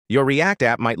Your React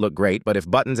app might look great, but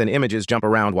if buttons and images jump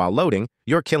around while loading,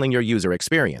 you're killing your user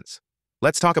experience.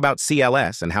 Let's talk about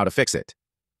CLS and how to fix it.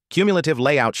 Cumulative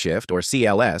Layout Shift, or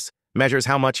CLS, measures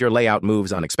how much your layout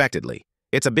moves unexpectedly.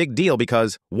 It's a big deal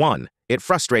because 1. It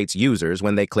frustrates users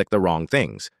when they click the wrong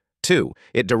things. 2.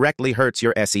 It directly hurts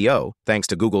your SEO thanks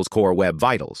to Google's Core Web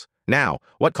Vitals. Now,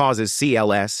 what causes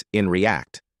CLS in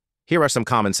React? Here are some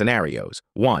common scenarios.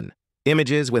 1.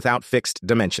 Images without fixed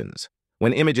dimensions.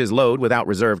 When images load without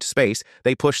reserved space,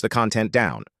 they push the content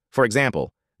down. For example,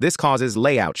 this causes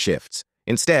layout shifts.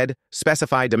 Instead,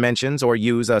 specify dimensions or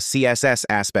use a CSS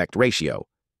aspect ratio.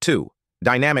 2.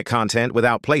 Dynamic content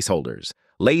without placeholders.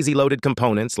 Lazy loaded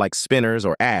components like spinners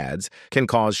or ads can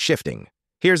cause shifting.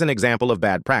 Here's an example of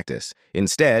bad practice.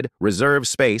 Instead, reserve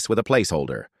space with a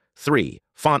placeholder. 3.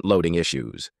 Font loading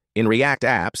issues. In React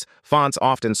apps, fonts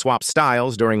often swap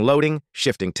styles during loading,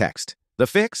 shifting text. The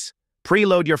fix?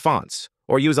 Preload your fonts,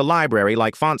 or use a library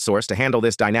like FontSource to handle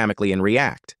this dynamically in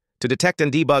React. To detect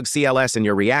and debug CLS in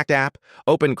your React app,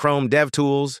 open Chrome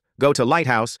DevTools, go to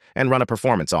Lighthouse, and run a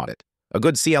performance audit. A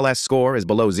good CLS score is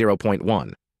below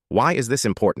 0.1. Why is this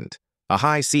important? A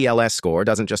high CLS score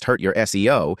doesn't just hurt your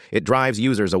SEO, it drives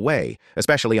users away,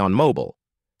 especially on mobile.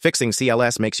 Fixing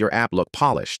CLS makes your app look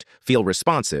polished, feel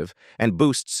responsive, and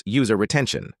boosts user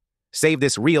retention. Save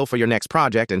this reel for your next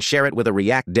project and share it with a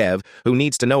React dev who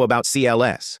needs to know about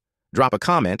CLS. Drop a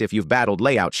comment if you've battled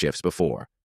layout shifts before.